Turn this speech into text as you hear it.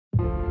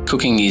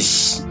cooking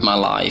is my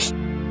life.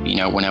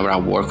 Whenever I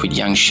work with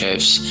young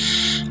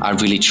chefs, I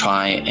really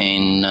try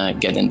and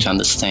get them to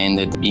understand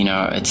that,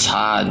 it's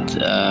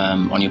hard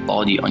on your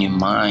body, on your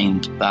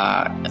mind.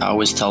 But I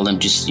always tell them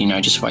just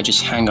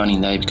hang on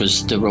in there,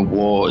 because the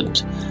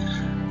reward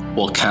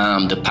will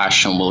come, the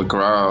passion will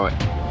grow.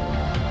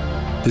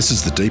 This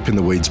is the Deep in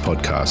the Weeds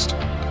podcast.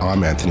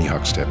 I'm Anthony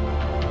Huckstep.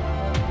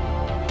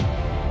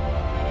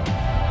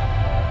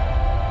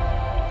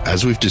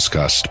 As we've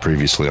discussed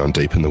previously on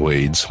Deep in the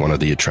Weeds, one of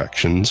the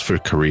attractions for a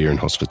career in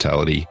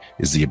hospitality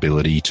is the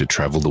ability to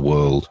travel the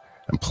world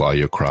and ply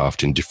your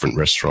craft in different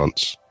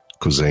restaurants,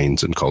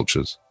 cuisines and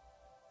cultures.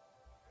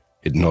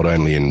 It not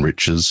only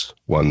enriches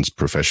one's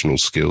professional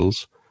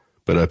skills,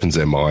 but opens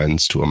their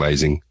minds to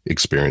amazing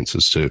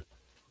experiences too.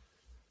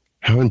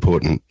 How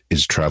important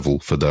is travel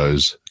for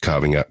those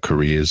carving out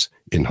careers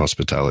in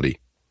hospitality?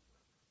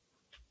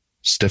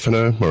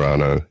 Stefano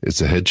Morano is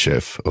the head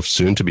chef of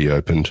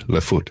soon-to-be-opened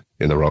Le Foot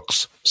in the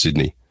Rocks,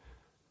 Sydney.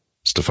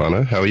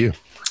 Stefano, how are you?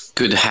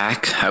 Good,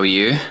 Hack. How are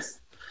you?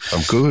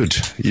 I'm good.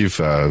 You've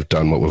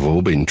done what we've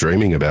all been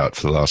dreaming about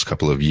for the last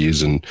couple of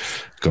years and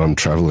gone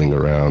travelling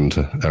around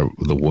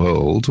the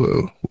world.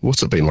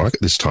 What's it been like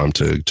at this time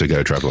to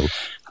go travelling?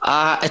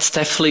 It's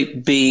definitely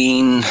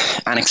been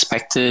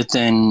unexpected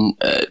and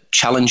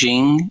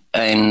challenging,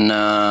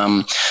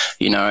 and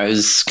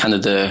it's kind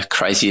of the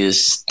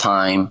craziest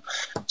time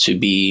to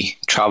be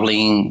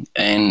traveling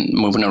and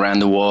moving around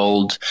the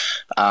world.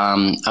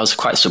 I was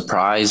quite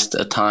surprised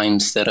at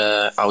times that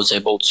I was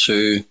able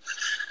to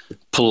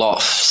pull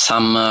off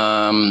some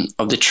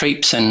of the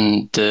trips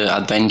and the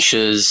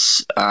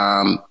adventures.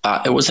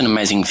 It was an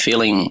amazing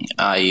feeling.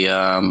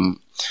 I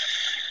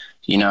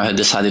had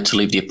decided to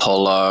leave the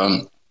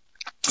Apollo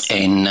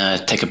and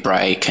take a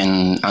break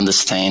and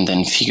understand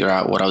and figure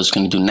out what I was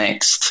going to do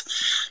next.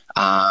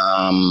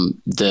 The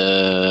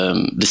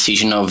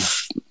decision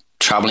of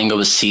traveling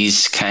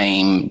overseas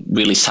came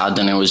really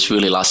sudden. It was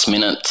really last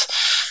minute.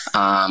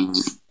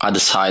 I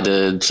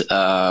decided,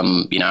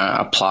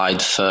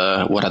 applied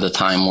for what at the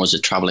time was a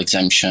travel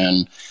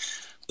exemption,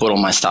 put all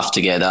my stuff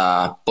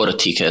together, bought a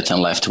ticket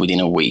and left within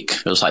a week.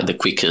 It was like the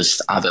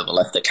quickest I've ever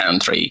left the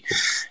country.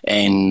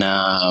 And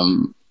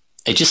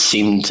it just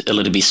seemed a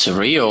little bit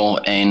surreal.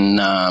 And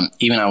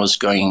even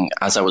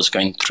as I was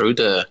going through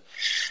the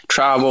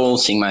travel,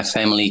 seeing my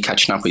family,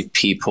 catching up with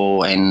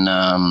people,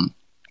 and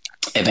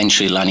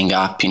eventually lining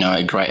up,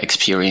 a great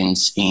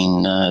experience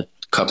in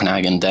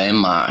Copenhagen,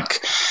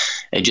 Denmark,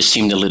 it just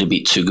seemed a little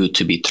bit too good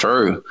to be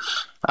true.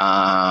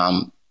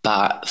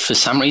 But for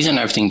some reason,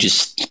 everything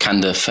just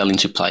kind of fell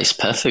into place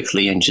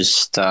perfectly, and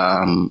just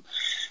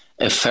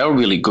it felt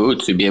really good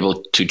to be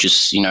able to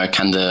just,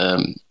 kind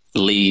of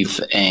leave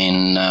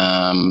and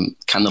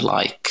kind of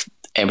like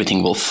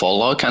everything will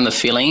follow kind of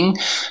feeling.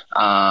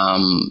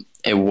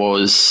 It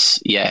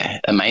was,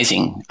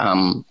 amazing.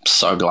 I'm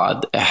so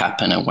glad it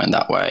happened and went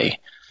that way.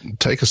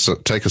 Take us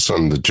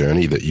on the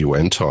journey that you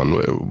went on.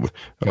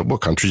 What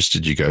countries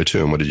did you go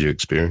to and what did you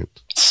experience?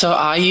 So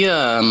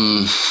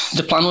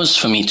the plan was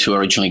for me to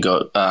originally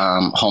go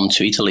home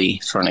to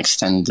Italy for an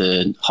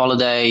extended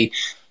holiday,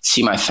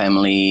 see my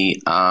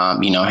family.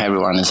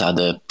 Everyone has had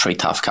a pretty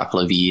tough couple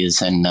of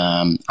years, and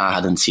I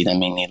hadn't seen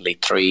them in nearly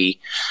 3.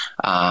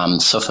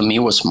 So for me, it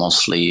was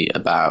mostly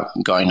about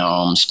going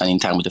home, spending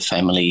time with the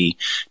family,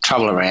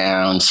 travel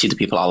around, see the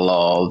people I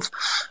love,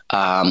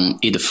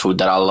 eat the food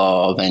that I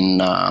love,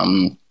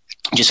 and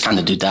just kind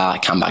of do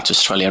that, come back to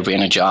Australia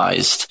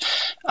re-energized,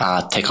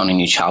 take on a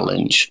new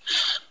challenge.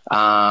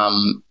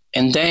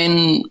 And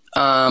then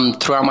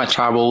throughout my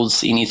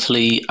travels in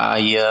Italy,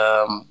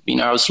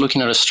 I was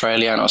looking at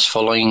Australia and I was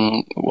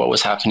following what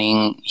was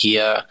happening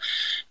here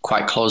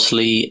quite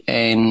closely,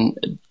 and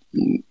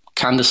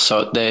kind of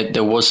saw that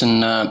there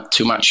wasn't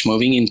too much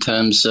moving in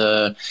terms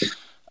of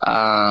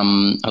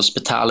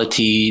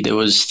hospitality. There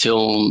was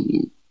still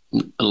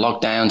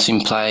lockdowns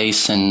in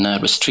place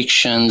and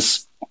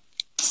restrictions.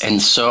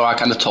 And so I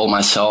kind of told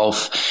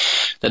myself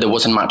that there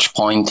wasn't much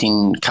point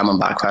in coming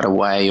back right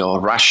away or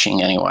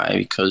rushing anyway,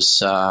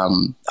 because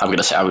I'm going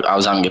to say I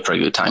was having a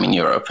pretty good time in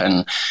Europe,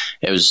 and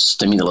it was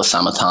the middle of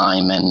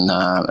summertime, and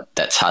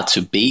that's hard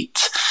to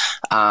beat.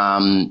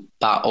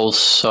 But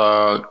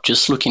also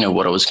just looking at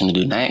what I was going to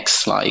do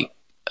next, I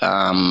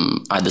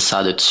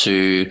decided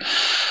to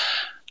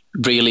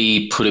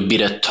really put a bit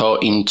of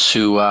thought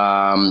into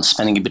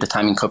spending a bit of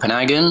time in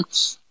Copenhagen.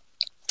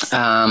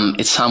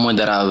 It's somewhere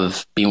that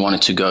I've been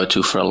wanting to go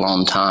to for a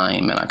long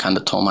time, and I kind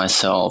of told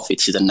myself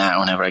it's either now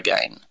or never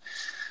again.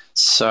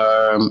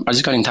 So I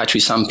just got in touch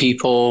with some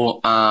people,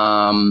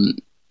 and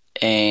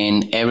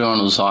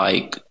everyone was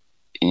like,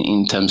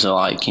 in terms of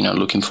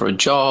looking for a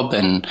job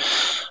and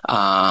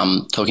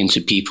talking to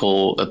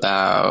people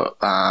about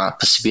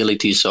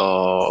possibilities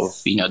of,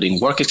 doing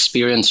work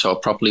experience or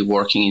properly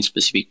working in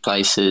specific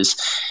places.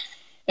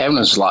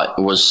 Everyone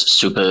was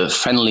super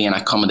friendly and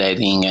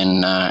accommodating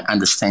and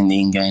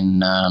understanding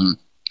and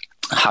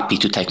happy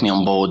to take me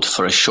on board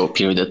for a short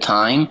period of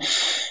time.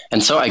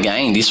 And so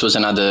again, this was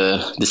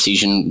another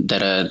decision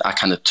that I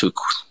kind of took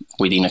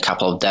within a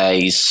couple of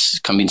days,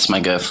 convinced my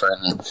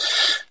girlfriend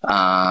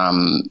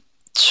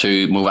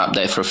to move up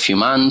there for a few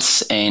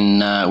months,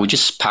 and we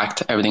just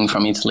packed everything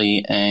from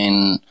Italy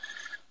and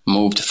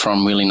moved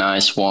from really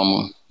nice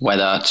warm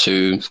weather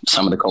to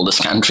some of the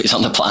coldest countries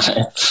on the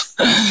planet.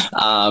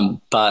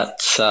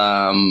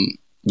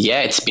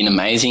 Yeah, it's been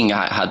amazing.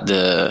 I had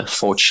the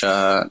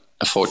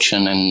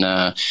fortune and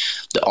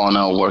the honor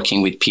of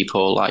working with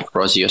people like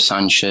Rosio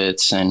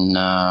Sanchez and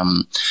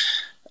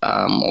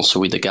also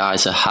with the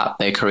guys at Hat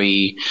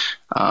Bakery.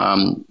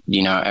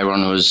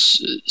 Everyone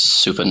was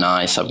super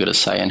nice, I've got to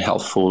say, and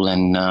helpful,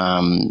 and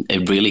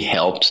it really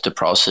helped the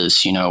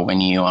process. When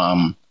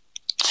you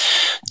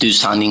do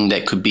something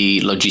that could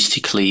be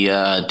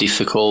logistically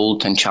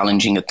difficult and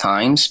challenging at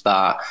times,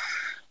 but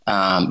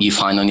you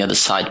find on the other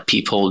side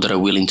people that are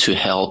willing to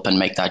help and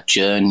make that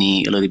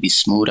journey a little bit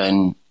smoother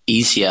and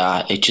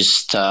easier. It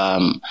just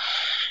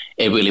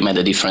it really made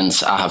a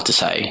difference, I have to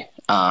say.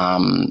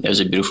 It was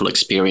a beautiful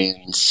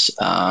experience.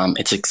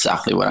 It's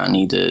exactly what I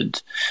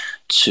needed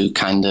to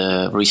kind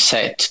of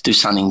reset, do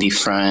something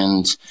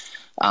different,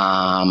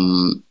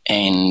 and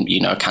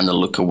kind of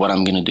look at what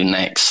I'm going to do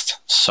next.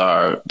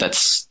 So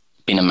that's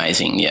been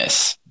amazing.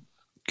 Yes.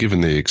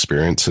 Given the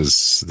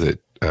experiences that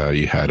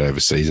you had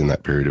overseas in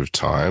that period of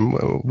time,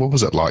 what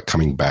was it like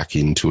coming back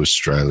into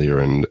Australia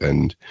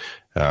and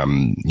how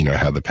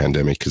the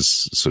pandemic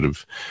is sort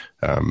of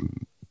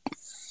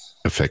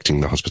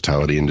affecting the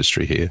hospitality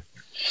industry here?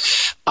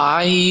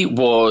 I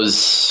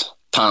was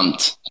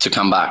pumped to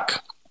come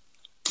back.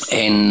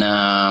 And,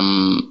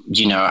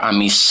 I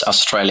miss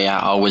Australia.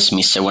 I always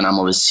miss it when I'm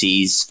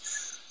overseas.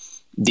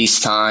 This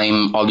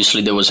time,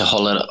 obviously, there was a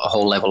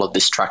whole level of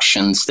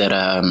distractions that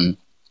an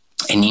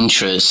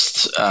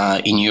interest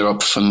in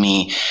Europe for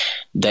me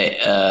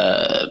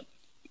that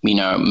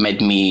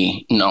made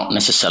me not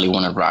necessarily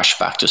want to rush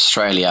back to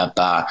Australia,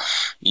 but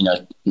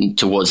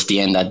towards the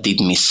end, I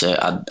did miss it.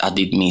 I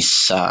did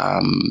miss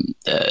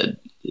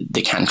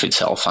the country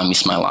itself. I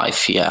miss my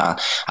life here.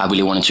 I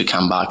really wanted to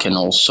come back and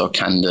also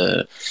kind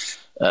of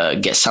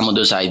get some of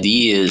those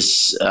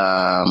ideas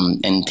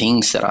and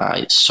things that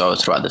I saw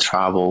throughout the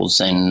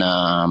travels and,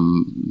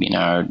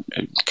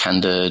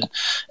 kind of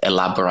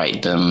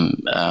elaborate them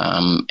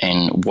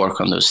and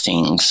work on those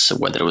things,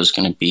 whether it was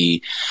going to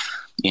be,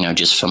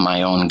 just for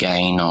my own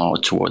gain or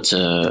towards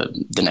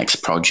the next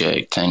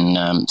project.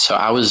 And so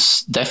I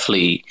was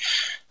definitely...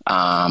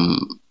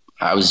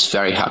 I was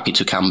very happy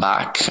to come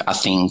back. I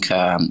think,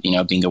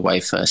 being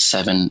away for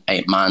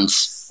 7-8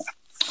 months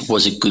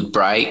was a good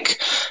break.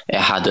 It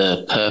had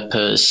a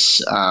purpose.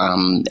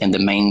 And the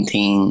main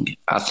thing,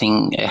 I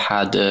think it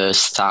had a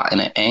start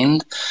and an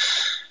end,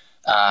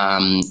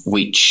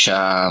 which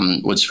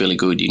was really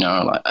good, to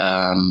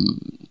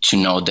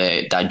know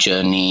that that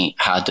journey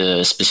had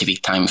a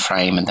specific time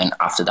frame. And then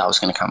after that, I was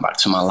going to come back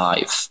to my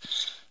life.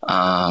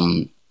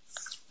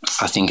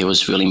 I think it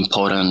was really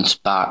important,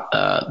 but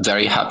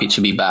very happy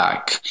to be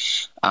back.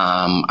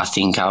 I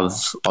think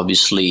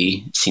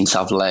obviously, since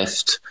I've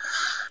left,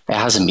 it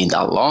hasn't been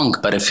that long,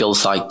 but it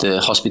feels like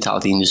the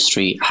hospitality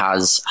industry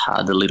has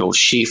had a little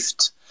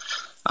shift.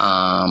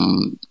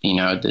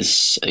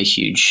 There's a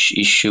huge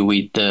issue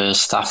with the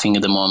staffing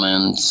at the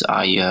moment.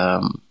 I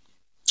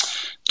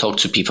talk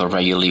to people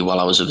regularly while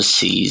I was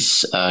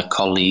overseas,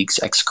 colleagues,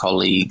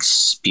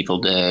 ex-colleagues, people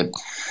there,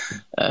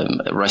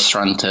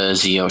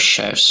 restaurateurs,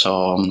 chefs,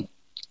 or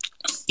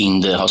in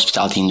the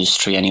hospitality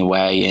industry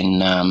anyway.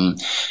 And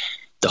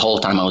the whole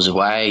time I was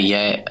away,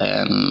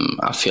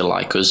 I feel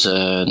like it was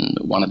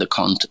one of the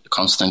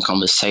constant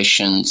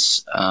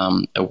conversations.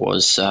 It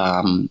was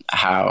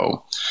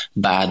how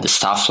bad the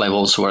staff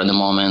levels were at the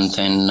moment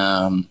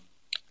and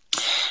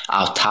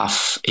how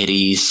tough it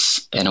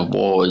is and it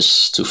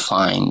was to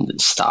find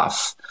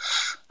staff.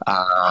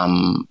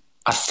 I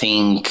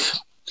think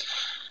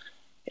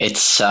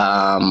it's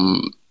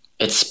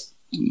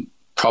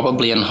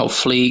probably and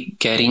hopefully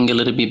getting a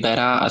little bit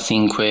better. I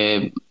think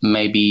we're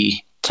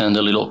maybe turned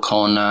a little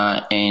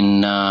corner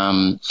and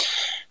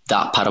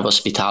that part of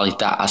hospitality,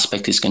 that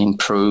aspect is going to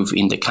improve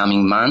in the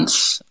coming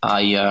months.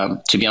 I,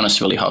 to be honest,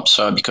 really hope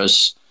so,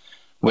 because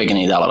we're going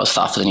to need a lot of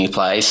stuff for the new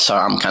place. So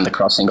I'm kind of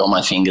crossing all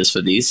my fingers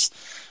for this.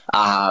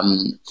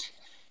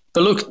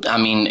 But look, I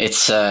mean,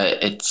 it's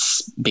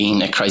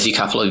been a crazy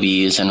couple of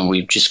years and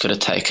we've just got to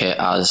take it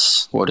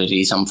as what it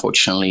is.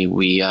 Unfortunately,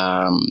 we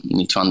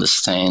need to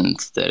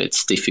understand that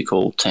it's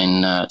difficult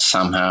and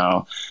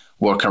somehow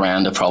work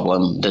around the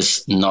problem.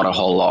 There's not a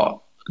whole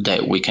lot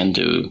that we can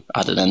do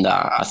other than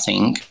that, I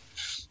think.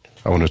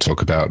 I want to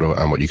talk about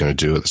what you're going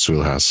to do at the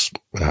Swill House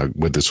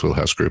with the Swill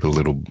House Group a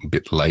little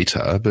bit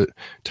later, but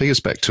take us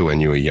back to when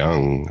you were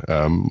young.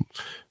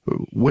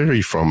 Where are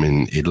you from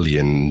in Italy,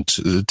 and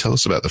tell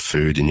us about the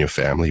food in your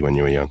family when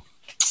you were young?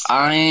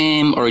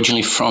 I'm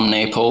originally from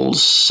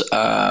Naples,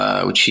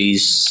 which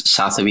is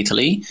south of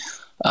Italy.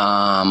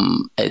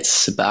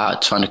 It's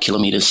about 200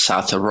 kilometers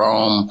south of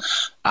Rome.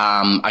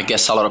 I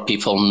guess a lot of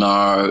people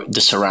know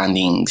the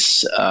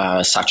surroundings,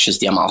 such as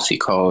the Amalfi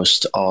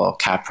Coast or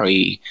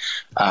Capri,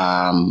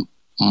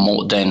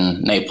 more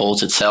than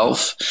Naples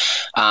itself.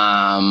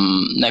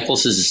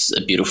 Naples is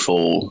a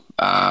beautiful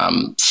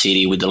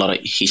city with a lot of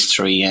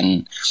history,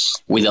 and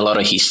with a lot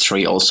of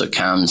history also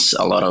comes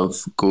a lot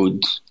of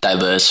good,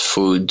 diverse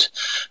food.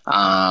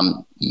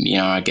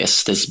 I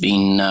guess there's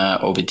been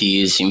over the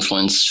years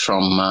influence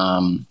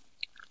from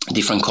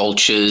different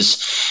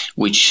cultures,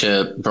 which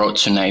brought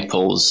to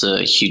Naples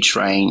a huge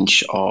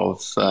range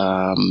of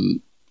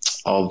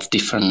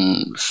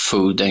different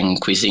food and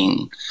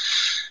cuisine.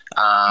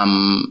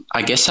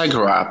 I guess I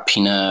grew up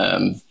in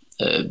a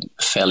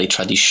fairly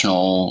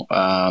traditional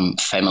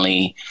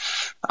family.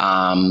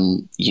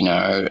 My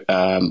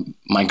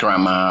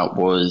grandma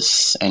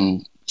was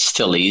and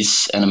still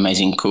is an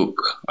amazing cook,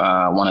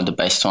 one of the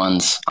best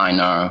ones I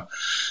know.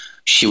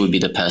 She would be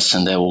the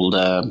person that would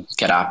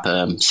get up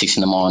 6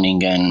 a.m.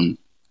 and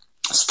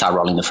start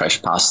rolling the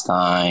fresh pasta,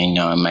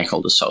 and make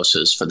all the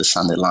sauces for the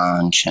Sunday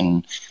lunch.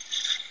 And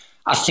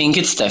I think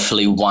it's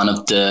definitely one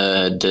of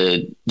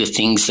the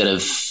things that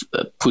have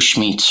pushed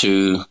me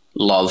to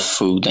love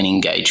food and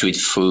engage with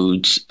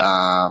food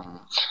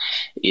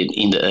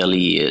in the early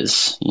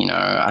years.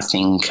 I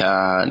think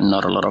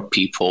not a lot of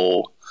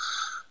people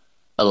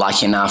are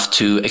lucky enough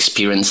to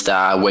experience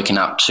that, waking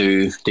up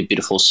to the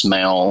beautiful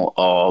smell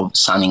of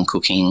Sunny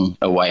cooking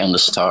away on the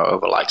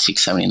stove like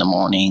 6, 7 in the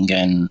morning,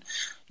 and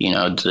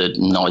the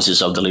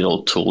noises of the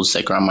little tools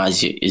that grandma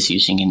is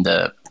using in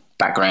the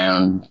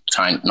background,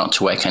 trying not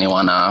to wake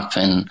anyone up,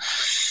 and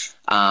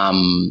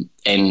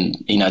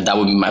that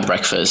would be my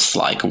breakfast,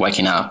 like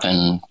waking up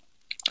and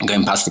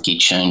going past the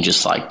kitchen,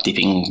 just like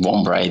dipping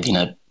warm bread in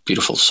a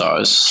beautiful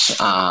sauce.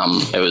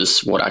 It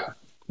was what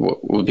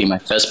would be my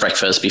first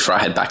breakfast before I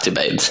head back to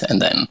bed,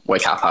 and then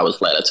wake up hours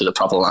later to the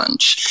proper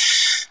lunch.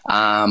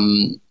 I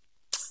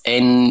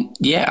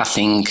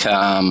think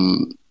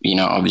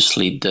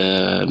obviously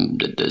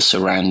the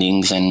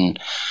surroundings and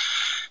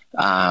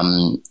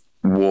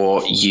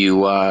what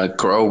you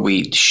grow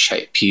with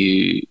shape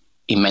you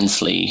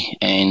immensely.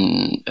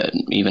 And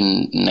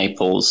even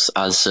Naples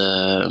as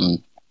a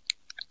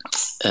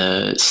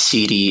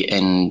city,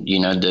 and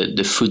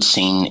the food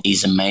scene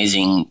is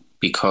amazing,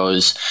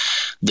 because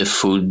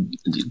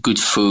good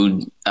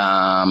food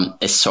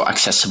is so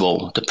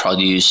accessible. The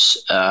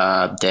produce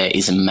there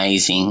is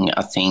amazing.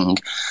 I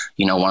think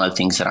one of the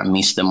things that I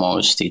miss the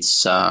most, it's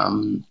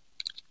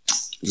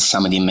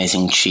some of the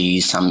amazing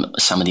cheese, some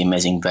of the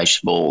amazing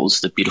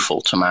vegetables, the beautiful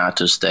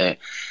tomatoes that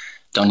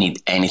don't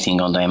need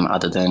anything on them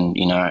other than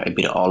a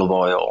bit of olive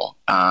oil.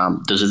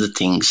 Those are the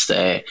things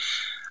that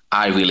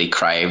I really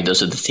crave.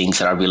 Those are the things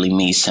that I really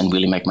miss and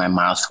really make my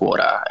mouth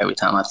water every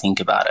time I think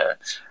about it.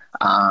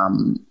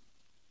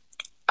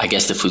 I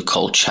guess the food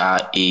culture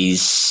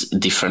is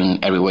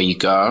different everywhere you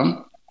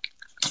go,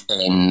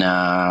 and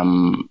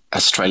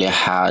Australia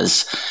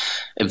has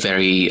a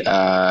very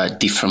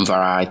different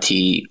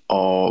variety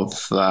of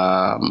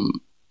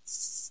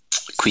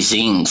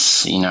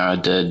cuisines.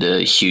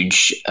 The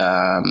huge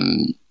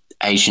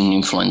Asian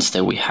influence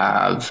that we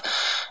have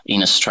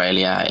in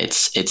Australia,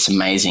 it's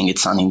amazing.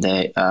 It's something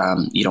that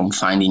you don't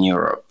find in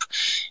Europe.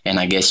 And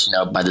I guess,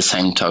 by the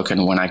same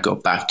token, when I go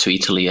back to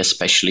Italy,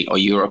 especially, or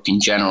Europe in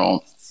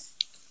general,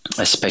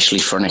 especially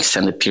for an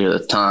extended period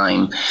of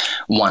time,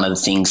 one of the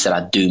things that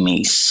I do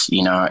miss,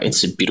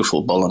 it's a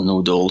beautiful bowl of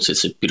noodles,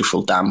 it's a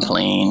beautiful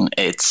dumpling,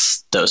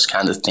 it's those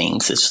kind of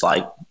things. It's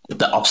like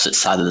the opposite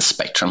side of the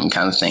spectrum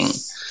kind of thing.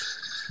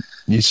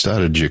 You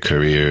started your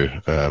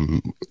career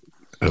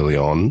early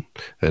on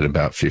at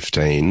about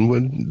 15.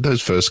 When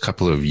those first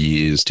couple of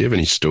years, do you have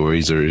any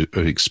stories or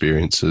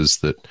experiences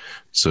that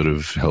sort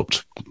of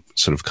helped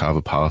sort of carve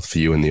a path for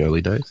you in the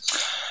early days?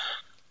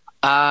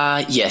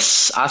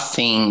 Yes, I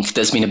think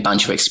there's been a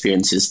bunch of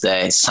experiences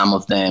there. Some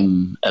of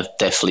them have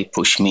definitely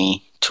pushed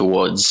me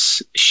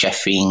towards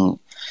chefing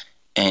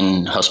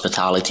and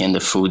hospitality and the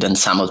food, and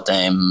some of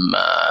them,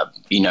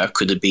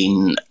 could have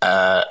been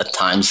at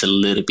times a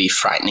little bit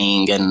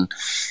frightening and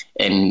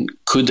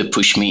could have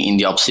pushed me in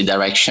the opposite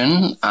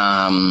direction.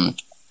 I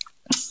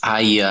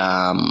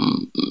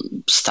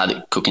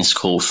studied cooking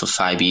school for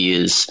 5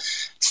 years,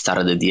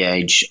 started at the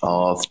age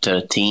of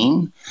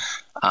 13.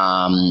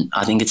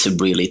 I think it's a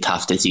really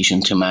tough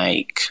decision to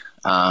make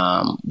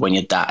when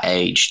you're that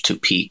age, to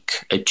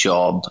pick a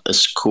job, a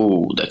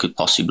school that could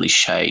possibly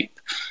shape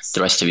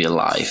the rest of your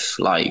life.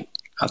 Like,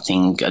 I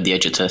think at the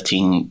age of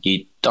 13,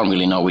 you don't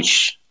really know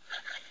which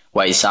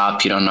way is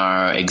up. You don't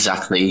know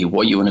exactly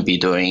what you want to be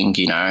doing,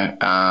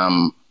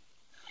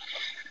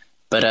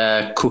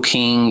 But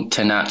cooking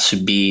turned out to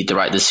be the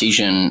right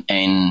decision.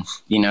 And,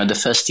 the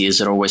first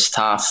years are always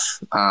tough.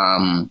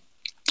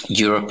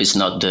 Europe is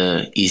not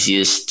the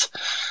easiest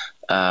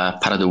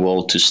part of the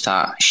world to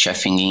start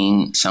chefing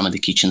in. Some of the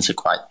kitchens are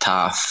quite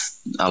tough.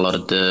 A lot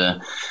of the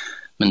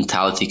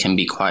mentality can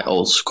be quite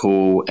old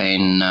school.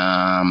 And,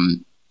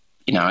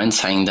 in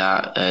saying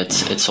that,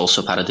 it's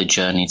also part of the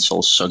journey. It's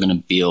also going to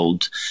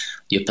build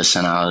your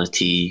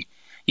personality,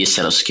 your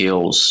set of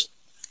skills.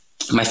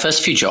 My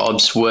first few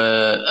jobs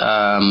were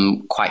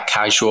quite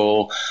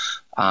casual.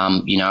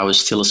 I was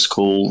still at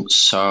school,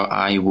 so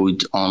I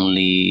would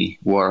only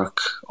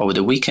work over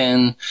the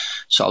weekend.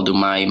 So I'll do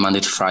my Monday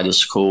to Friday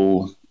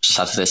school.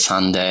 Saturday,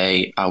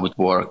 Sunday, I would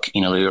work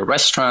in a little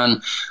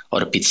restaurant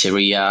or a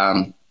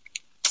pizzeria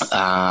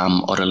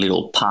or a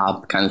little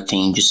pub kind of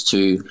thing, just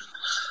to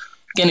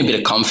gain a bit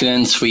of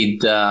confidence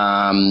with,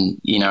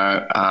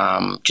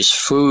 just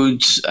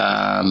food,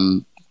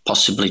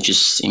 possibly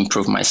just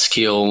improve my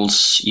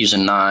skills, use a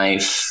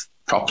knife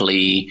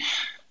properly.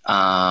 But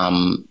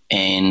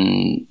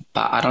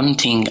I don't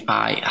think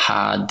I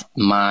had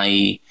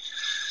my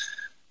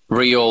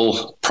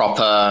real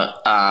proper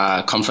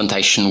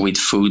confrontation with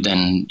food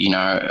and,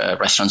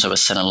 restaurants of a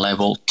certain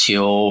level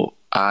till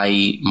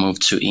I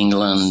moved to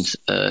England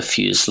a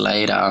few years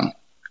later.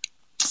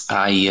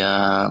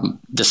 I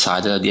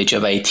decided at the age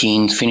of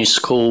 18, finished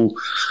school,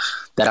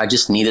 that I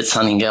just needed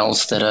something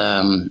else, that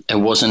it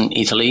wasn't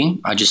Italy.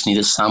 I just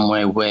needed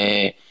somewhere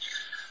where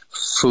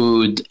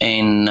food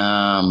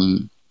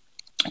and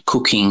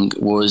cooking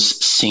was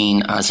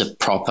seen as a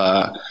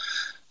proper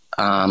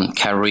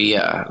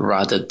career,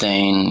 rather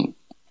than,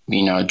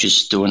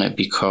 just doing it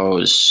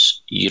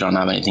because you don't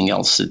have anything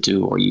else to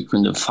do or you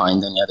couldn't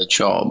find any other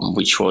job,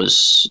 which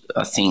was,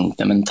 I think,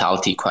 the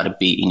mentality quite a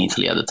bit in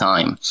Italy at the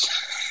time.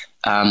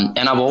 And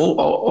I've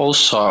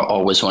also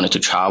always wanted to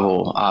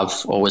travel.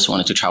 I've always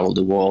wanted to travel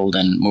the world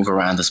and move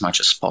around as much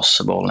as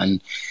possible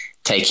and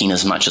take in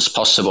as much as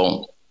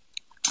possible.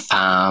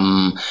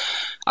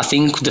 I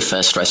think the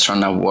first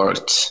restaurant I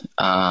worked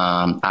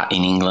at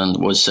in England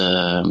was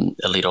a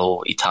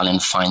little Italian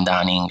fine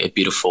dining, a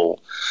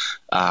beautiful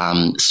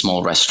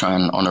small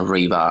restaurant on a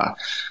river,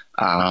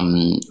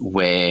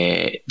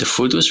 where the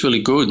food was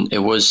really good.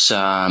 It was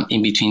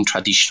in between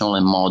traditional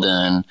and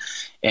modern,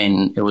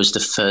 and it was the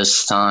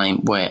first time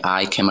where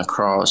I came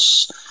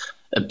across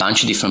a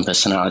bunch of different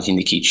personalities in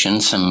the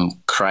kitchen, some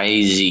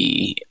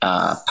crazy,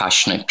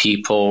 passionate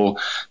people,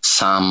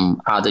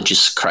 some other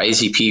just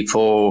crazy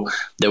people.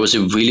 There was a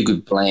really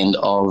good blend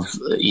of,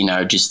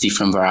 just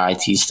different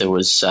varieties. There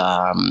was,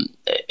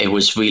 it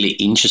was really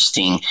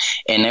interesting,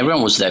 and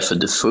everyone was there for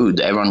the food.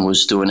 Everyone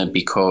was doing it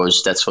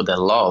because that's what they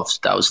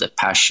loved. That was their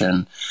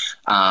passion.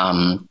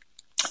 And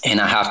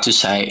I have to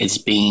say, it's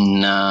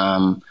been,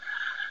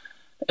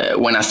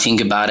 when I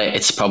think about it,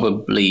 it's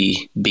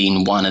probably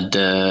been one of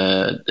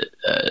the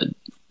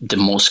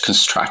most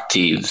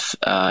constructive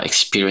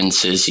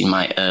experiences in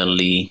my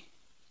early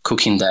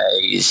cooking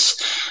days.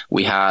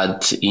 We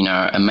had,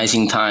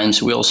 amazing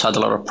times. We also had a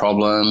lot of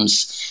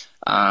problems.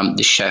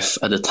 The chef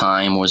at the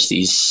time was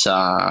this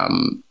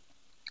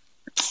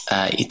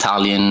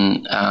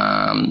Italian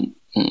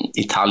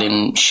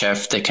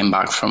chef that came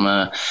back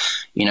from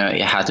he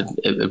had a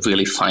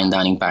really fine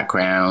dining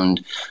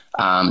background.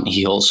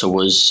 He also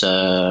was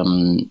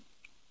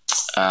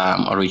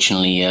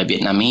originally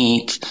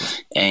Vietnamese,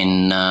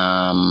 and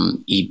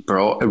he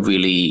brought a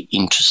really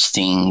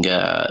interesting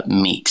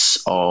mix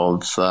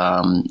of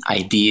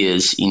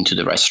ideas into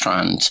the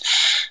restaurant.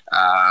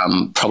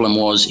 Problem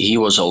was, he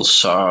was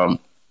also,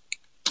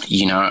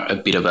 a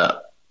bit of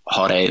a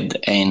hothead,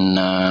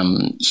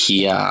 and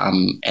he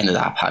ended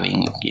up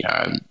having,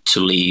 to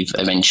leave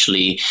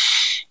eventually.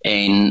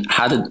 And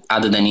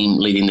other than him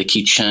leading the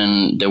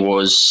kitchen, there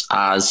was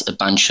us, a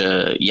bunch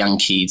of young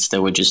kids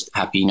that were just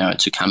happy,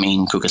 to come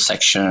in, cook a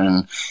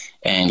section,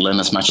 and learn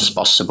as much as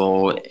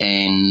possible.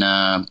 And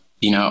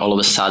all of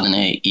a sudden,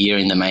 a year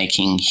in the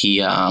making, he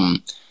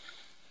had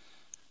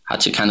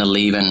to kind of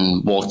leave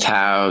and walked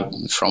out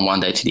from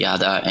one day to the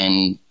other,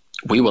 and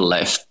we were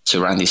left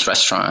to run this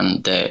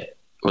restaurant that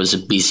was a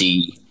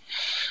busy,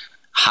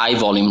 high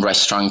volume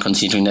restaurant,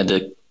 considering that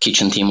the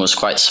kitchen team was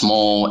quite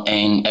small,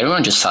 and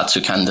everyone just had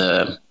to kind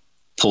of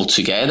pull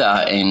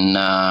together and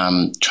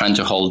trying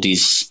to hold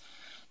this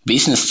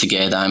business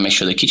together and make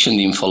sure the kitchen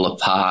didn't fall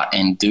apart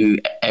and do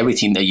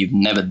everything that you've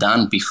never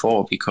done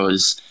before,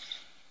 because,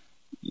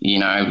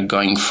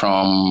 going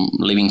from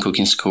leaving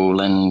cooking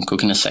school and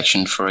cooking a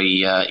section for a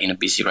year in a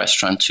busy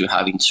restaurant to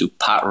having to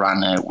part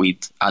run it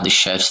with other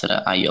chefs that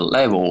are at your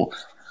level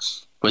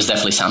was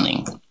definitely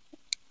something.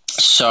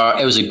 So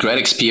it was a great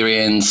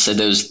experience.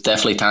 There was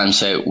definitely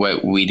times where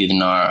we didn't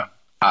know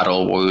at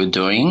all what we were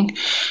doing,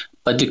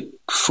 but the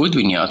food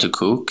we knew how to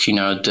cook,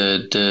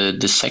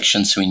 the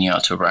sections we knew how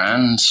to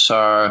run.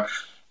 So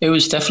it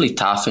was definitely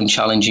tough and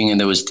challenging, and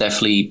there was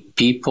definitely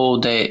people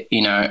that,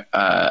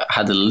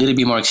 had a little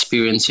bit more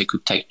experience. They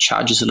could take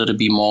charges a little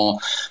bit more,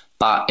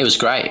 but it was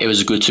great. It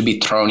was good to be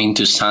thrown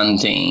into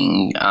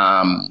something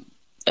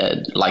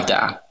like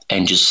that.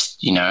 And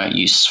just,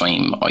 you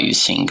swim or you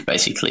sink,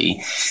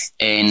 basically.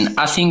 And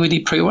I think we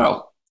did pretty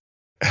well.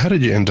 How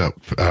did you end up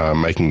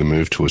making the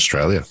move to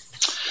Australia?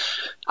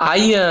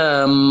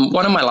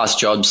 One of my last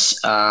jobs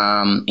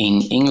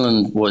in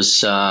England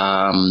was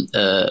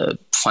a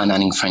fine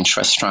dining French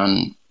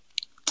restaurant.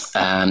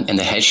 And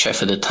the head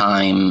chef at the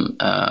time,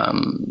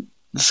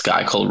 this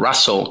guy called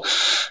Russell,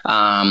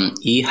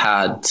 he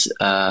had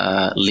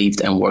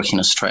lived and worked in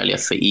Australia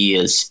for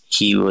years.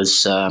 He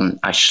was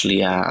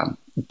actually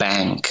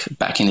bank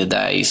back in the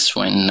days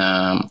when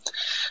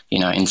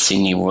in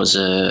Sydney was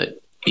a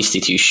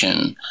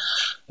institution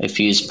a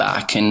few years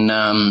back,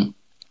 and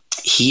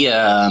he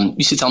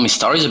used to tell me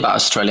stories about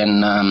Australia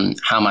and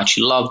how much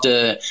he loved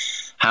it,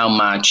 how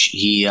much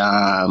he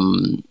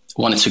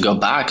wanted to go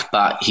back,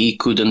 but he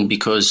couldn't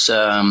because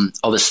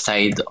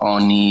overstayed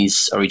on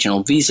his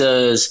original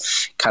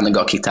visas, kind of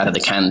got kicked out of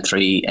the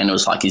country, and it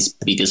was like his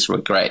biggest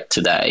regret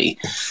today.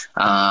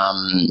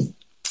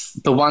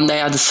 But one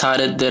day I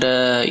decided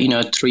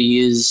that, 3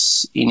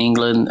 years in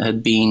England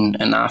had been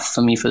enough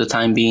for me for the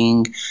time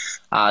being.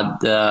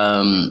 I'd,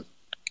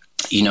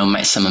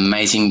 met some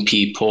amazing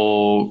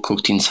people,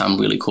 cooked in some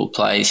really cool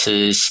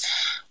places,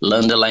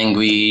 learned the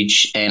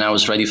language, and I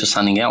was ready for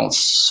something else.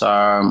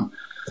 So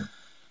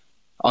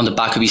on the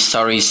back of his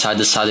stories, I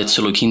decided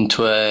to look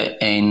into it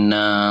and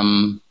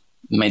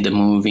made the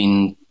move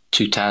in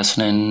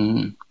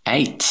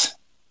 2008.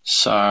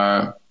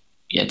 So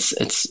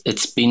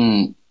it's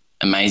been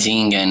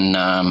amazing,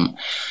 and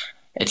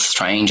it's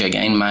strange.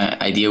 Again, my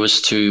idea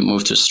was to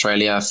move to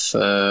Australia.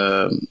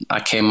 I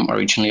came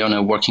originally on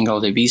a working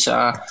holiday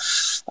visa.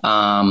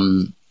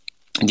 The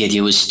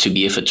idea was to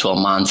be here for 12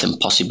 months and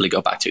possibly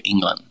go back to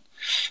England.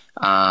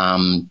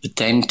 But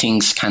then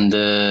things kind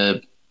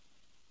of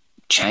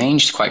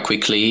changed quite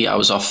quickly. I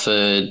was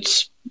offered,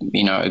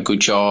 a good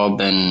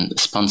job and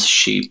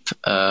sponsorship.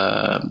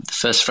 The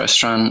first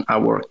restaurant I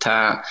worked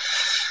at,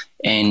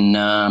 and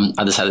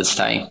I decided to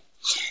stay.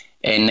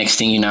 And next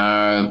thing you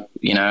know,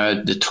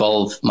 the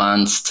 12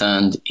 months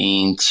turned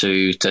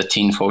into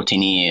 13,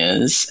 14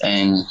 years.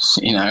 And,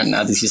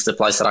 now this is the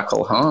place that I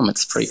call home.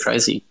 It's pretty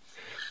crazy.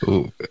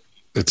 Well,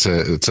 it's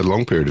a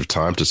long period of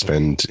time to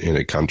spend in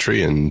a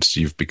country, and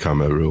you've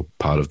become a real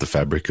part of the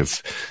fabric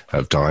of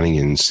dining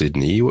in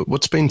Sydney.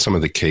 What's been some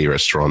of the key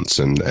restaurants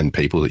and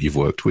people that you've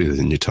worked with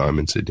in your time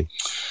in Sydney?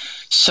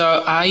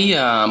 So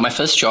my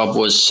first job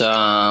was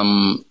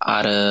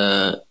at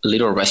a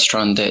little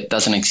restaurant that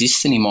doesn't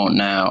exist anymore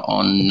now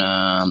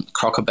on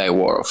Crocker Bay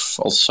Wharf,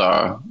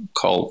 also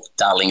called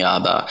Darling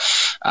Harbour.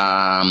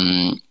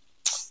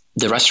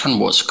 The restaurant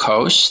was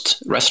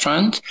Coast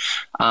Restaurant,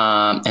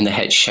 and the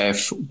head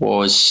chef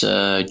was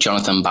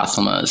Jonathan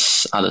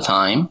Barthelmess at the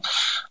time.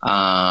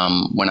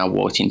 When I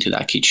walked into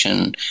that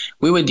kitchen,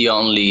 we were the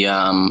only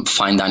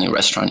fine dining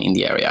restaurant in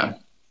the area.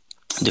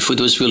 The food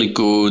was really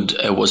good.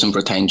 It wasn't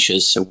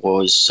pretentious. It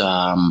was,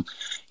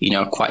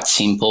 quite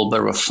simple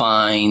but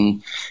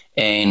refined.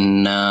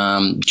 And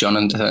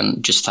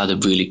Jonathan just had a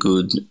really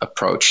good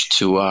approach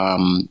to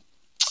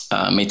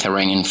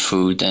Mediterranean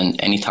food and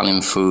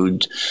Italian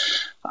food.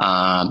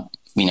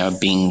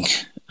 Having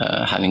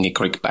a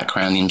Greek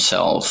background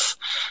himself,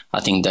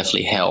 I think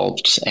definitely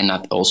helped. And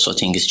I also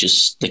think it's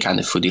just the kind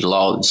of food he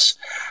loves,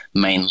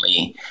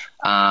 mainly.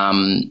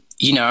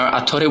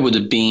 I thought it would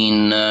have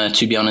been,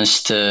 to be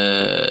honest,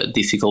 a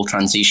difficult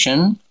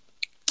transition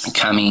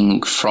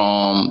coming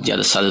from the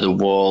other side of the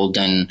world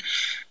and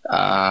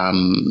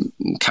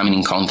coming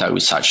in contact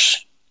with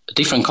such a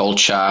different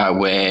culture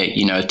where,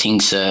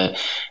 things are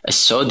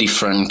so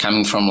different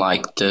coming from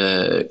like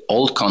the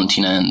old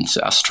continent.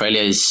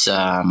 Australia is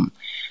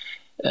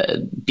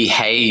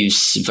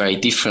behaves very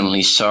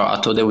differently. So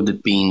I thought there would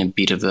have been a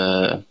bit of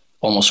a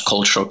almost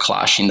cultural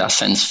clash in that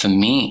sense for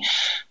me.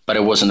 But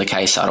it wasn't the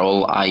case at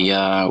all.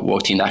 I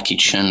walked in that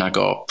kitchen. I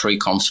got pretty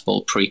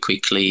comfortable pretty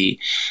quickly.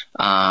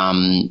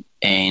 And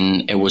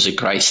it was a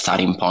great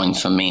starting point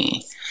for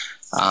me.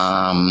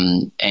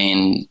 And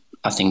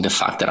I think the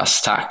fact that I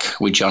stuck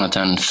with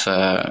Jonathan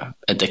for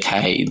a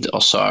decade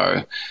or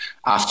so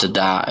after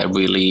that, it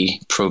really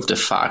proved the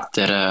fact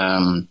that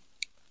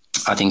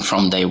I think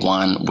from day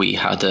one we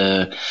had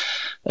a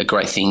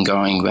great thing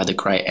going. We had a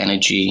great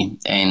energy.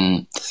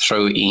 And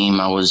through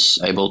him, I was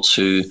able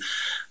to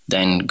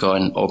then go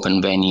and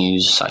open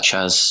venues such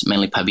as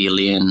Manly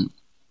Pavilion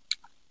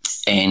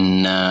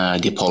and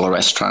the Apollo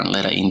restaurant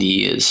later in the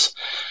years.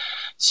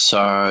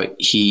 So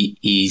he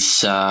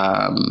is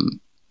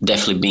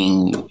definitely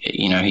being,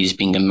 he's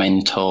being a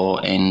mentor,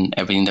 and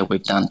everything that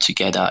we've done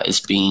together has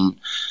been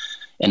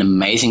an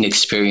amazing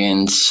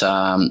experience,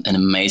 an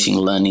amazing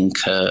learning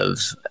curve.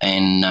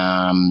 And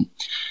I'm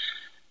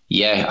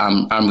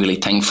really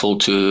thankful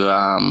to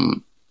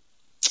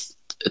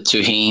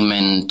him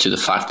and to the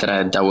fact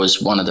that that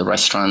was one of the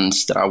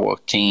restaurants that I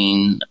worked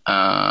in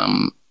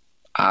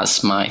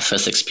as my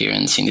first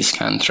experience in this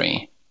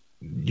country.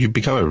 You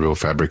become a real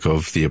fabric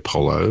of the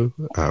Apollo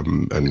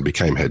and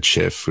became head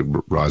chef,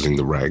 rising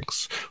the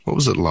ranks. What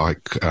was it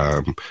like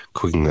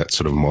cooking that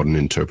sort of modern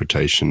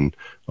interpretation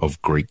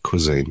of Greek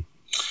cuisine?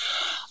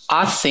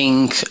 I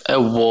think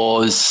it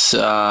was,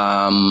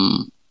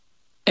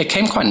 it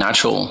came quite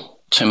natural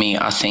to me,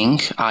 I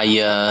think. I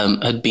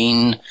had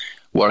been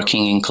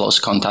working in close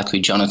contact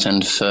with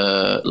Jonathan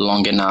for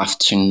long enough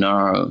to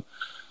know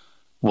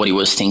what he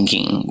was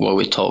thinking, when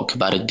we talk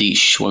about a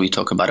dish, when we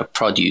talk about a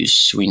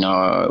produce. We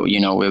know,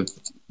 we've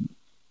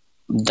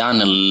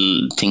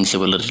done things that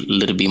were a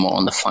little bit more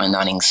on the fine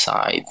dining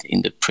side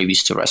in the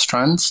previous two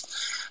restaurants.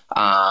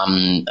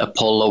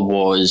 Apollo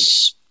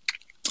was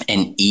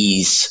and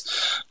ease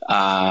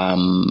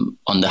on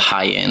the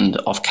high end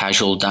of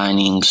casual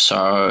dining.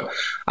 So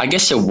I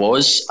guess it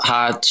was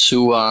hard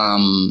to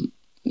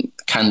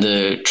kind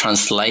of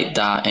translate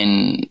that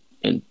and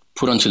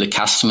put onto the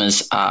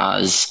customers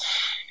as,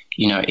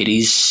 it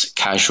is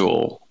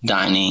casual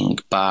dining,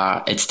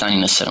 but it's done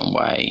in a certain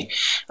way.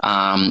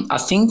 I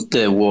think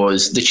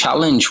the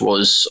challenge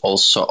was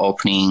also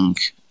opening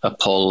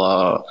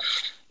Apollo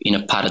in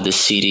a part of the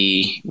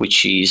city,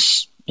 which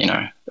is,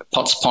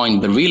 Potts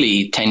Point, but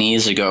really 10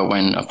 years ago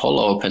when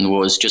Apollo opened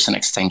was just an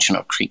extension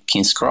of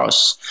King's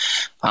Cross.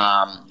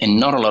 And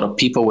not a lot of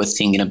people were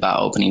thinking about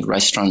opening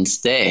restaurants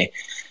there.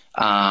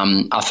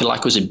 I feel like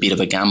it was a bit of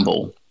a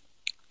gamble.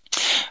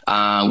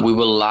 We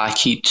were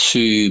lucky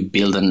to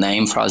build a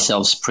name for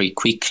ourselves pretty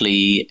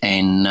quickly,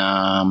 and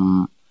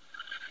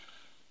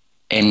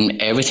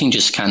everything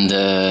just kind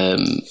of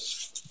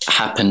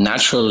happened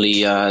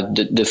naturally.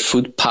 The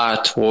food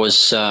part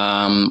was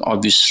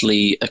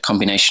obviously a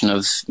combination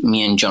of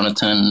me and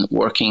Jonathan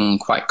working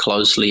quite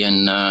closely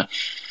and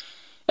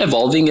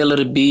evolving a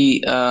little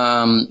bit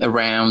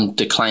around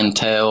the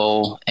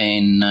clientele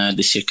and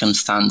the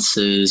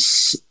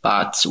circumstances.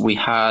 But we've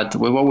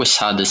always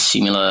had a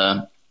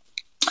similar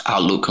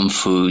outlook on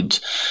food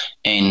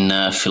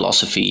and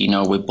philosophy.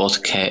 We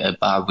both care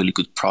about really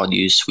good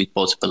produce. We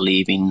both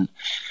believe in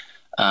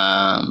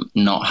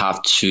not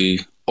have to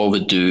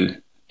overdo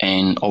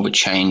and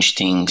overchange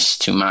things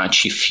too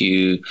much. If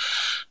you,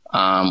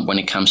 when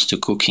it comes to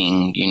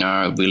cooking,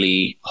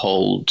 really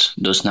hold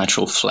those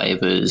natural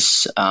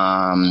flavors,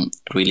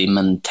 really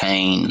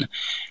maintain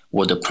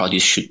what the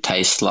produce should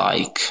taste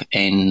like.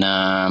 And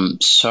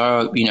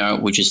so,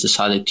 we just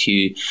decided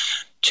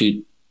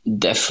to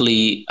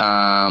definitely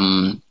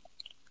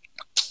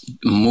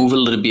move a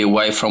little bit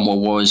away from what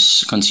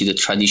was considered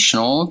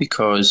traditional,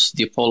 because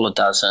the Apollo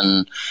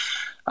doesn't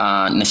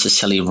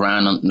necessarily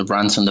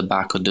runs on the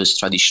back of those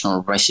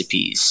traditional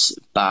recipes,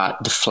 but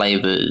the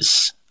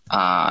flavors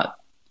are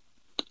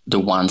the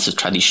ones of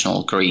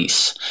traditional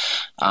Greece.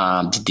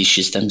 The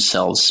dishes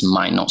themselves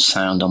might not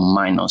sound or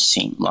might not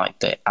seem like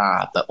they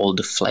are, but all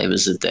the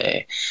flavors are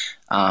there.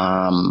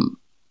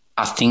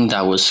 I think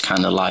that was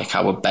kind of like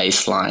our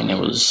baseline. It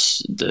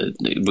was the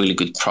really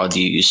good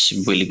produce,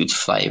 really good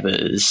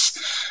flavors,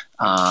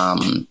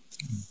 and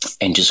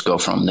just go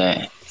from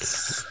there.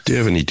 Do you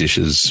have any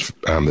dishes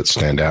that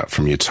stand out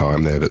from your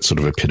time there that sort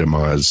of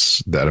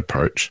epitomise that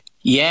approach?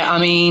 Yeah, I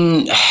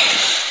mean,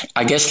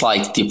 I guess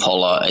like the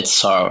Apollo, it's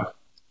so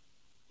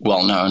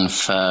well known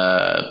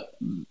for,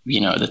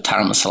 the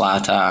tara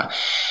masalata,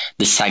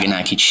 the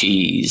Saganaki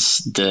cheese,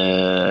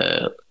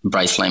 the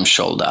braised lamb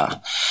shoulder.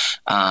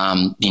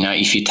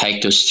 If you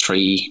take those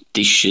three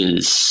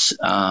dishes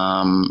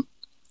and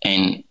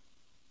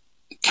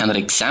kind of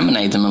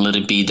examine them a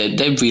little bit,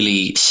 they're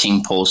really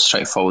simple,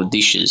 straightforward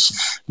dishes,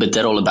 but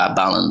they're all about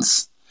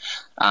balance.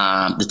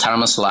 The tara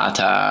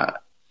masalata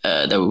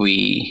that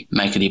we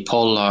make at the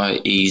Apollo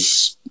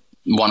is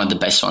one of the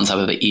best ones I've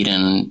ever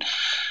eaten,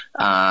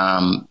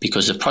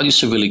 because the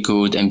produce are really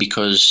good and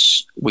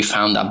because we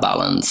found that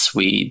balance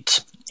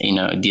with,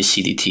 the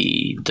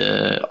acidity,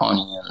 the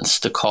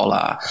onions, the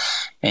cola.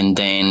 And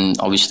then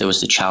obviously there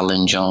was the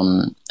challenge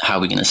on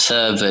how we're going to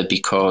serve it,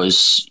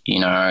 because,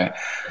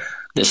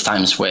 there's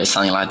times where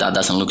something like that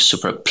doesn't look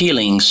super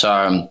appealing.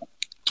 So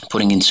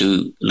putting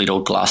into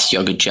little glass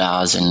yogurt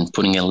jars and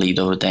putting a lid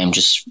over them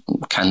just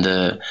kind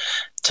of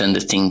turned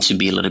the thing to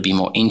be a little bit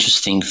more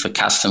interesting for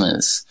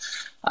customers.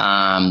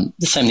 The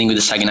same thing with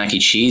the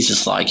Saganaki cheese.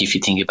 It's like, if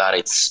you think about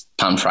it, it's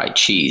pan-fried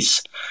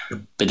cheese,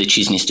 but the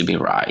cheese needs to be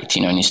right. It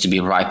needs to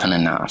be ripened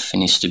enough. It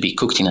needs to be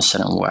cooked in a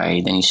certain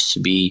way. There needs to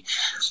be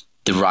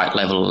the right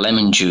level of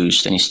lemon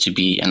juice. There needs to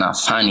be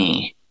enough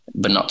honey,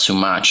 but not too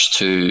much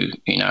to,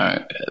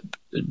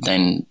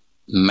 then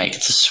make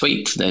it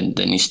sweet. There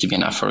needs to be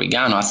enough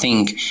oregano. I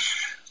think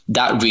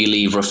that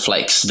really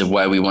reflects the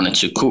way we wanted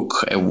to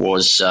cook. It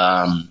was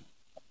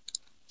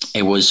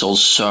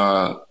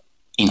also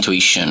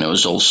intuition. It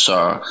was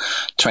also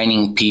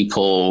training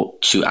people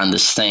to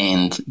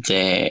understand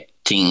that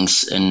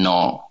things are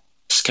not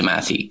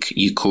schematic.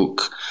 You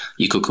cook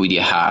with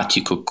your heart.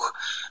 You cook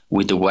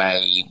with the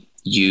way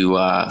you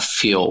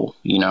feel.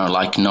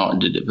 Like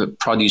not the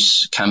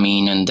produce come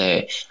in and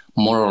they're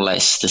more or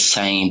less the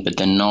same, but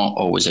they're not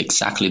always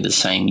exactly the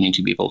same. You need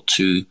to be able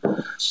to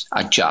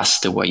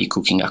adjust the way you're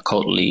cooking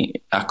accordingly,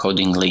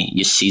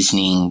 your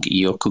seasoning,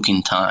 your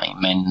cooking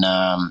time. And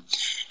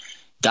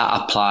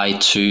that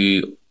applied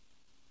to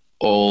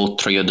all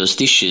three of those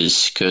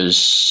dishes,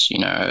 because,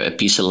 a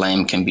piece of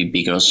lamb can be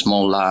bigger or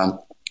smaller.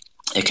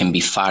 It can be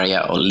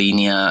fattier or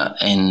linear.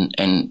 And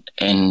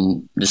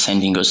the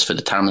same thing goes for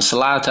the tara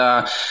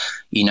masalata.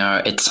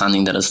 It's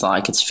something that is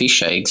like, it's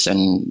fish eggs,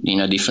 and,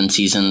 different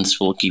seasons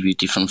will give you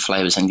different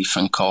flavors and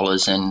different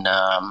colors. And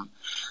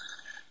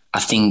I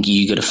think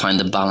you got to find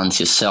the balance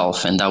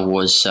yourself. And that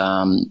was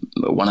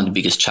one of the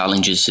biggest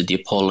challenges at the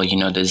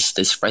Apollo.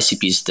 There's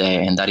recipes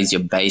there, and that is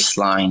your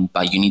baseline,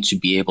 but you need to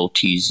be able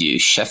to use your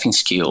chefing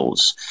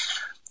skills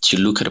to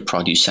look at a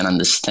produce and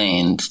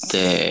understand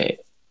the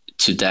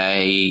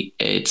today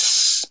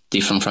it's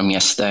different from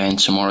yesterday, and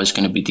tomorrow is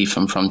going to be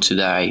different from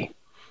today.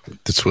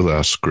 The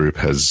Twill Group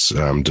has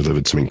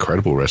delivered some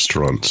incredible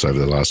restaurants over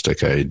the last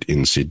decade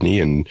in Sydney,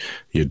 and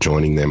you're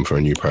joining them for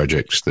a new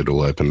project that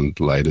will open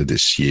later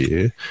this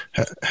year.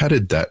 How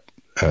did that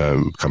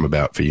come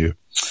about for you?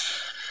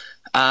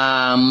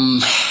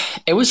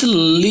 It was a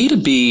little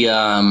bit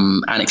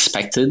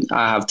unexpected.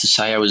 I have to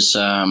say, I was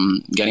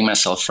getting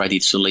myself ready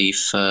to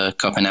leave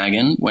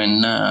Copenhagen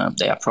when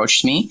they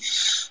approached me.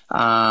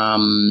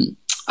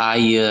 I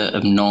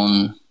have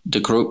known the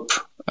group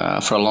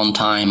for a long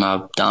time.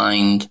 I've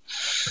dined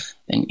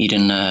and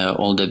eaten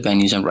all the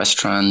venues and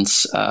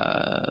restaurants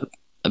a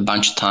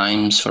bunch of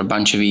times for a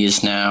bunch of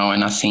years now,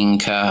 and I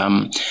think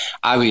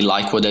I really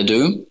like what they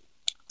do.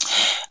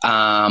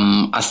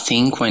 I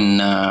think when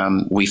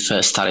we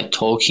first started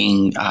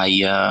talking, I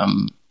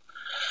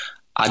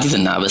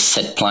didn't have a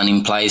set plan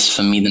in place.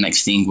 For me, the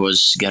next thing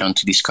was get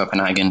onto this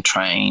Copenhagen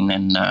train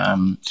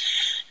and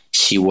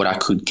see what I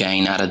could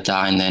gain out of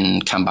that, and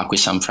then come back with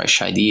some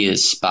fresh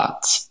ideas.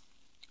 But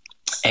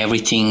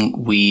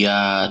everything we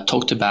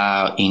talked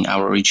about in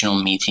our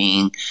original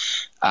meeting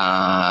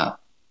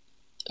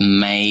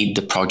made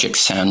the project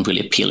sound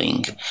really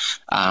appealing.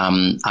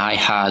 I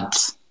had,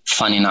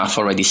 fun enough,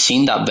 already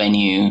seen that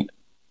venue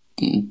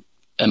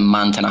a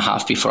month and a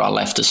half before I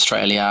left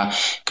Australia,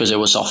 because it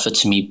was offered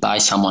to me by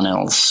someone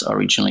else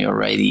originally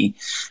already.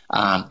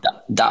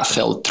 That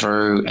fell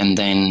through, and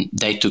then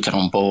they took it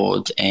on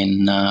board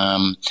and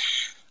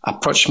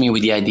approached me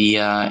with the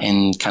idea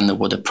and kind of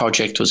what the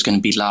project was going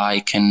to be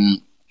like. And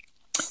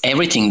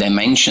everything they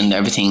mentioned,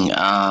 everything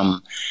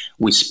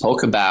we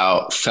spoke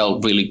about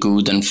felt really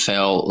good and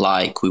felt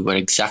like we were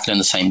exactly on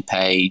the same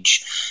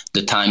page.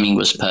 The timing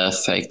was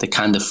perfect. The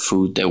kind of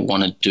food they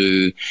want to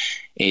do,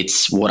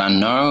 it's what I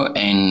know,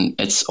 and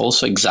it's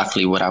also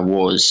exactly what I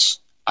was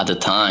at the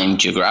time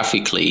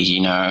geographically,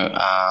 you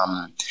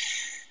know.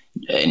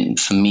 And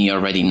for me,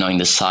 already knowing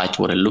the site,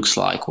 what it looks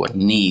like, what it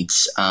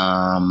needs,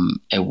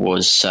 it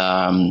was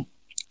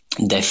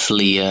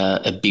definitely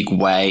a big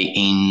way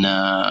in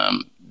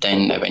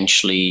then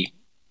eventually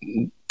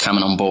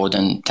coming on board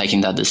and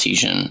taking that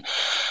decision.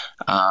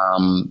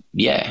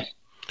 Yeah.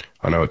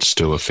 I know it's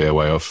still a fair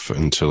way off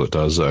until it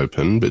does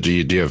open, but do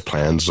you have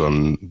plans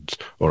on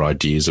or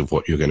ideas of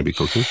what you're going to be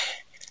cooking?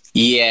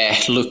 Yeah,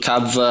 look,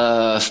 I've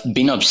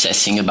been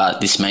obsessing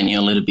about this menu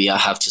a little bit, I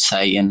have to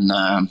say, and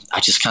I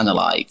just kind of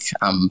like,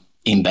 I'm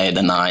in bed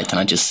at night and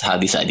I just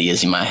have these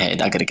ideas in my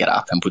head. I got to get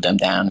up and put them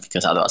down,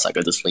 because otherwise I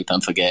go to sleep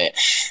and forget.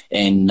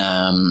 And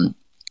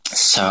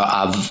so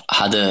I've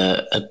had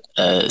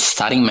a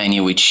starting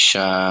menu, which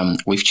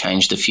we've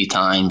changed a few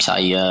times.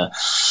 I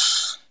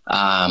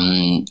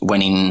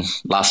went in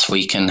last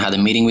week and had a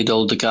meeting with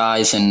all the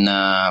guys, and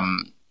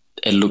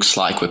it looks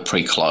like we're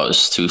pretty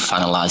close to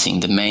finalizing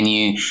the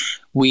menu.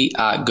 We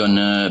are going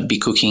to be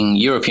cooking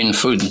European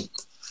food.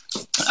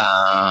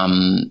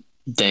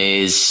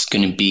 There's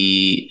going to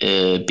be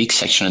a big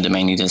section of the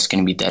menu that's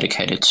going to be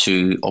dedicated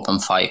to open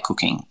fire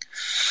cooking.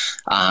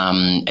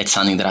 It's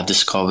something that I've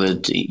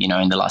discovered, you know,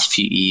 in the last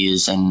few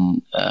years,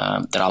 and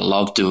that I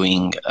love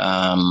doing.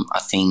 I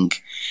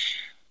think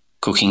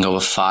cooking over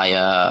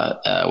fire,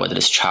 whether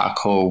it's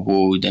charcoal,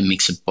 wood, a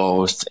mix of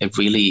both, it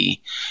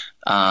really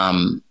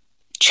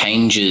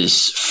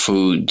changes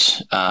food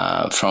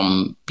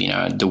from, you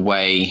know, the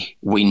way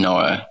we know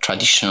it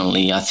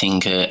traditionally. I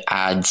think it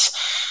adds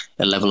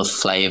a level of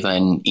flavor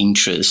and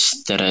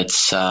interest that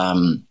it's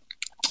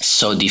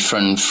so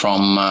different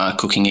from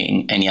cooking it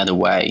in any other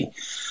way.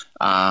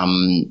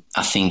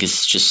 I think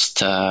it's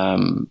just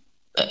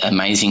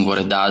amazing what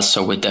it does.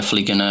 So we're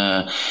definitely going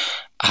to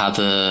have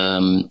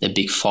a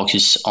big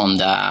focus on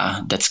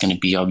that. That's going to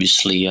be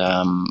obviously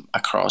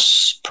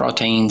across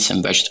proteins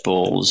and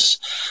vegetables.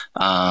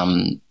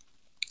 And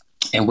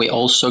we're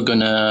also going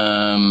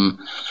to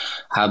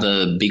have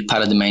a big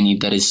part of the menu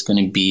that is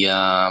going to be,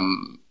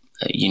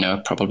 you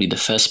know, probably the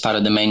first part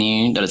of the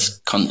menu that is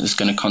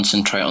going to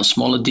concentrate on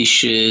smaller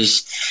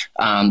dishes.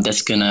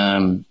 That's going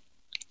to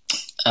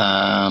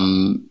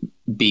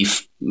be,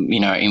 you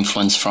know,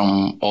 influenced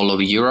from all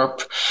over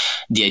Europe.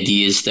 The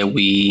idea is that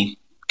we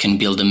can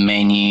build a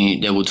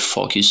menu that would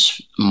focus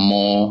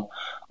more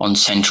on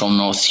Central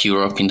North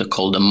Europe in the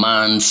colder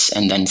months,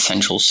 and then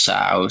Central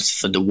South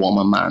for the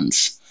warmer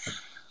months.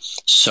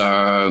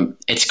 So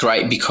it's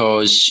great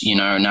because, you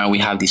know, now we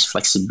have this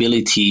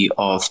flexibility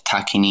of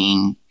tacking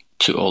in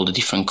to all the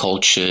different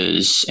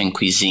cultures and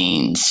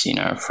cuisines, you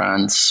know,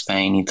 France,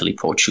 Spain, Italy,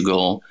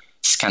 Portugal,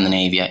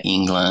 Scandinavia,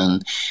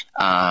 England.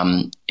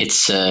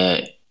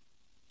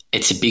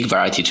 It's a big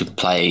variety to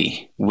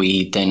play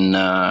with, and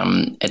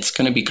it's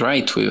going to be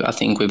great. I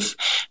think we've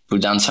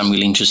done some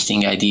really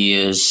interesting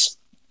ideas.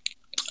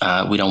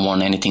 We don't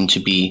want anything to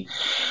be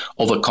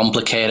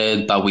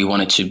overcomplicated, but we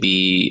want it to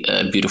be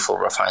a beautiful,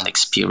 refined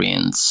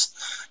experience.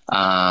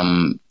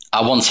 I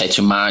won't say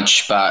too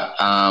much, but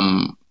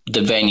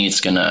the venue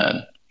is going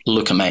to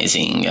look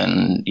amazing,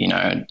 and you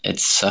know,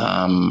 it's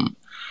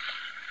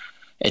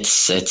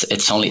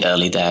it's only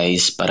early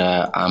days, but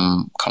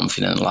I'm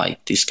confident.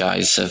 Like, these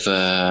guys have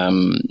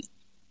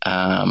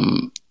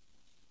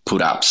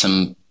put up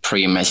some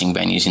pretty amazing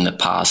venues in the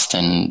past,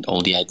 and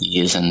all the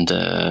ideas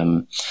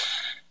and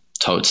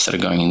thoughts that are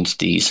going into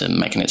these and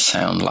making it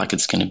sound like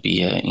it's going to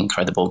be an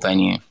incredible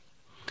venue.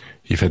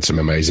 You've had some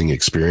amazing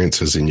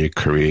experiences in your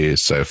career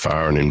so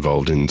far and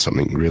involved in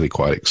something really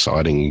quite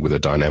exciting with a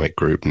dynamic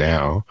group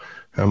now.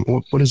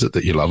 What is it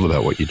that you love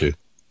about what you do?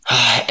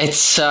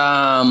 It's,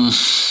 I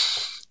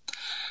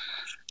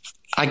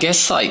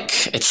guess,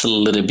 like, it's a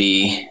little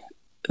bit,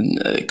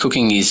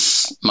 cooking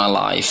is my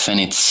life, and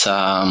it's,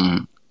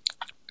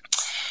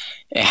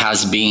 it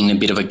has been a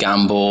bit of a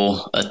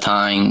gamble at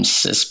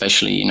times,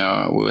 especially, you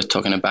know, we were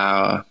talking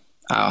about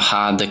how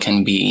hard it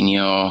can be in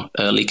your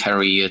early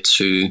career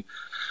to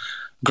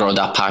grow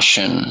that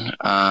passion.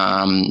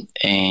 And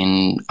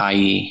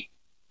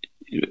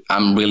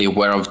I'm really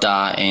aware of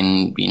that.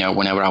 And, you know,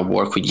 whenever I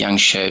work with young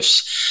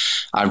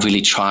chefs, I really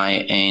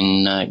try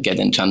and get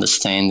them to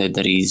understand that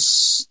there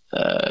is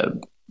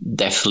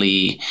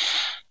definitely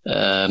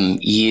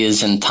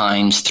years and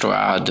times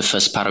throughout the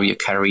first part of your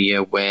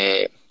career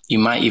where you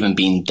might even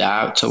be in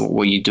doubt of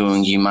what you're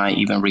doing. You might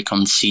even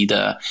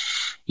reconsider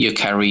your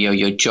career,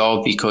 your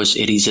job, because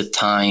it is a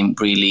time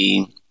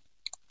really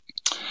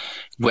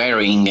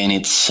wearing, and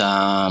it's,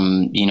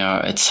 you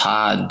know, it's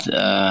hard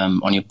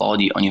on your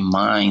body, on your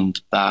mind.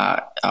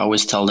 But I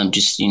always tell them,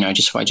 just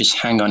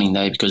hang on in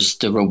there, because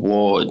the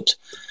reward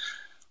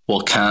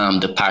will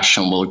come, the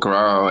passion will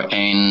grow.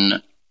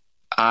 And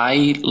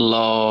I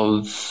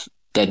love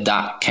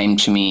that came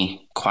to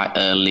me quite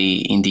early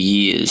in the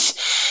years.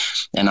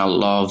 And I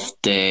love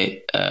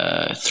that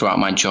throughout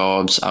my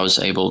jobs, I was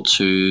able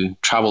to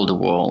travel the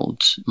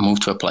world,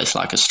 move to a place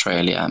like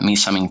Australia, meet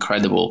some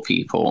incredible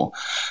people.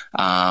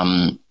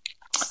 I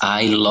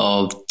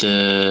love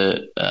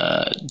the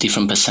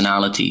different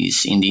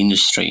personalities in the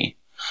industry.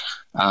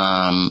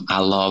 I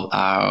love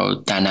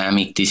how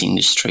dynamic this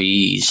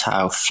industry is,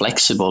 how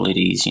flexible it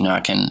is. You know,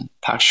 I can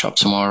pack shop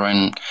tomorrow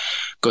and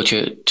go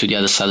to the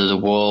other side of the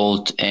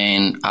world,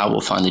 and I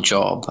will find a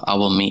job. I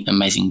will meet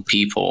amazing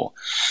people.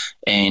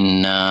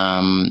 And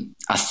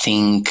I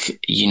think,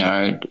 you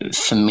know,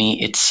 for me,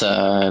 it's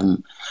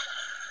all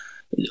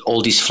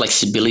this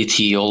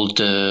flexibility, all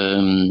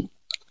the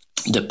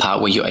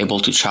part where you're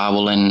able to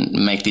travel and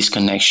make these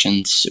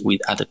connections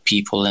with other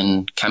people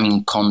and come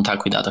in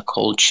contact with other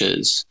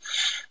cultures.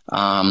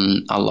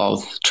 I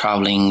love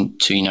traveling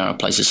to, you know,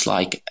 places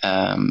like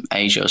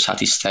Asia or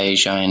Southeast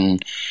Asia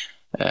and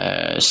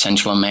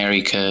Central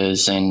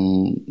Americas,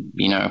 and,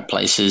 you know,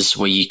 places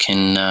where you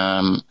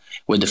can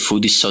where the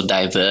food is so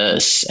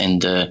diverse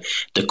and the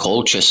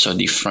culture is so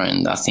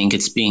different. I think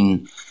it's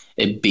been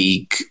a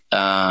big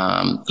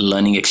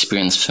learning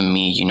experience for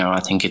me. You know, I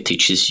think it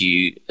teaches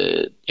you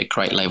a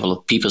great level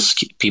of people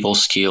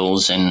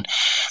skills, and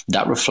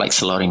that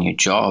reflects a lot in your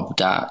job.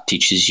 That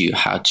teaches you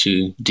how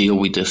to deal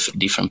with the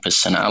different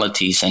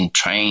personalities and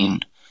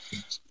train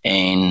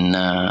in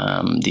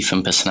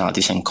different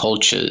personalities and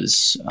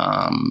cultures.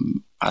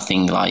 I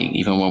think, like,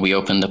 even when we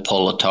opened the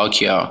Polo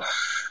Tokyo,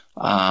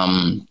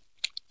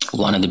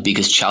 one of the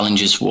biggest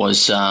challenges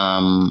was, you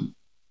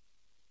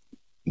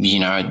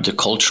know, the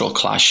cultural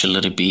clash a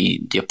little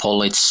bit. The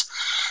Apollo, it's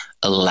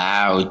a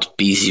loud,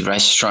 busy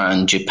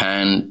restaurant.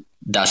 Japan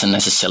doesn't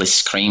necessarily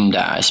scream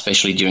that,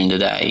 especially during the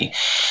day.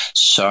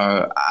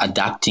 So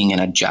adapting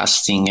and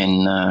adjusting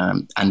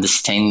and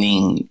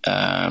understanding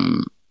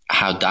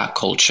how that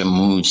culture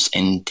moves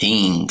and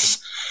thinks,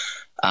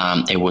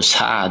 it was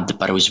hard,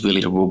 but it was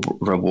really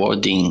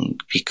rewarding,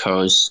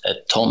 because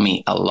it taught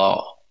me a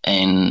lot.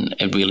 And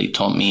it really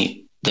taught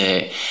me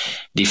that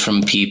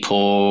different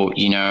people,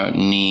 you know,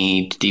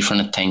 need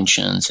different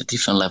attentions, a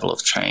different level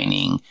of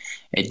training,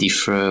 a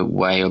different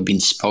way of being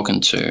spoken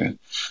to.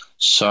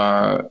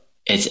 So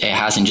it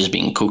hasn't just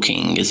been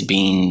cooking, it's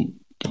been,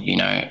 you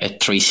know, a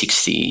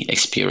 360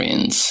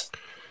 experience.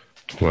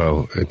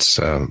 Well, it's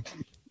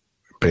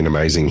been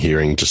amazing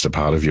hearing just a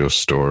part of your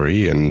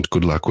story, and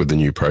good luck with the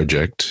new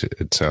project.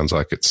 It sounds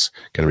like it's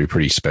going to be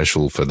pretty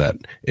special for that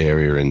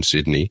area in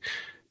Sydney.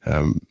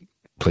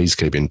 Please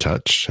keep in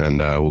touch, and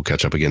we'll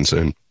catch up again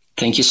soon.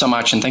 Thank you so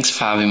much, and thanks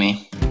for having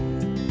me.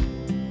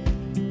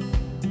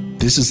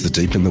 This is the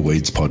Deep in the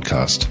Weeds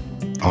podcast.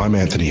 I'm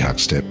Anthony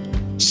Huckstep.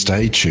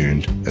 Stay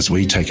tuned as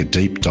we take a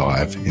deep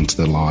dive into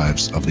the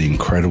lives of the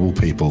incredible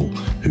people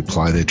who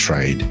ply their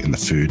trade in the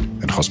food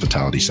and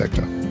hospitality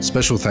sector.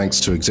 Special thanks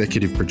to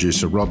executive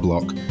producer Rob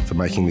Locke for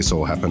making this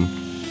all happen.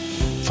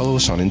 Follow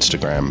us on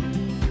Instagram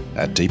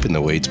at Deep in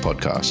the Weeds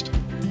Podcast,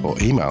 or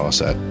email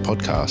us at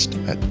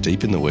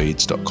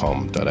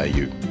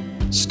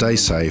podcast@deepintheweeds.com.au. Stay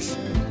safe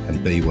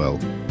and be well.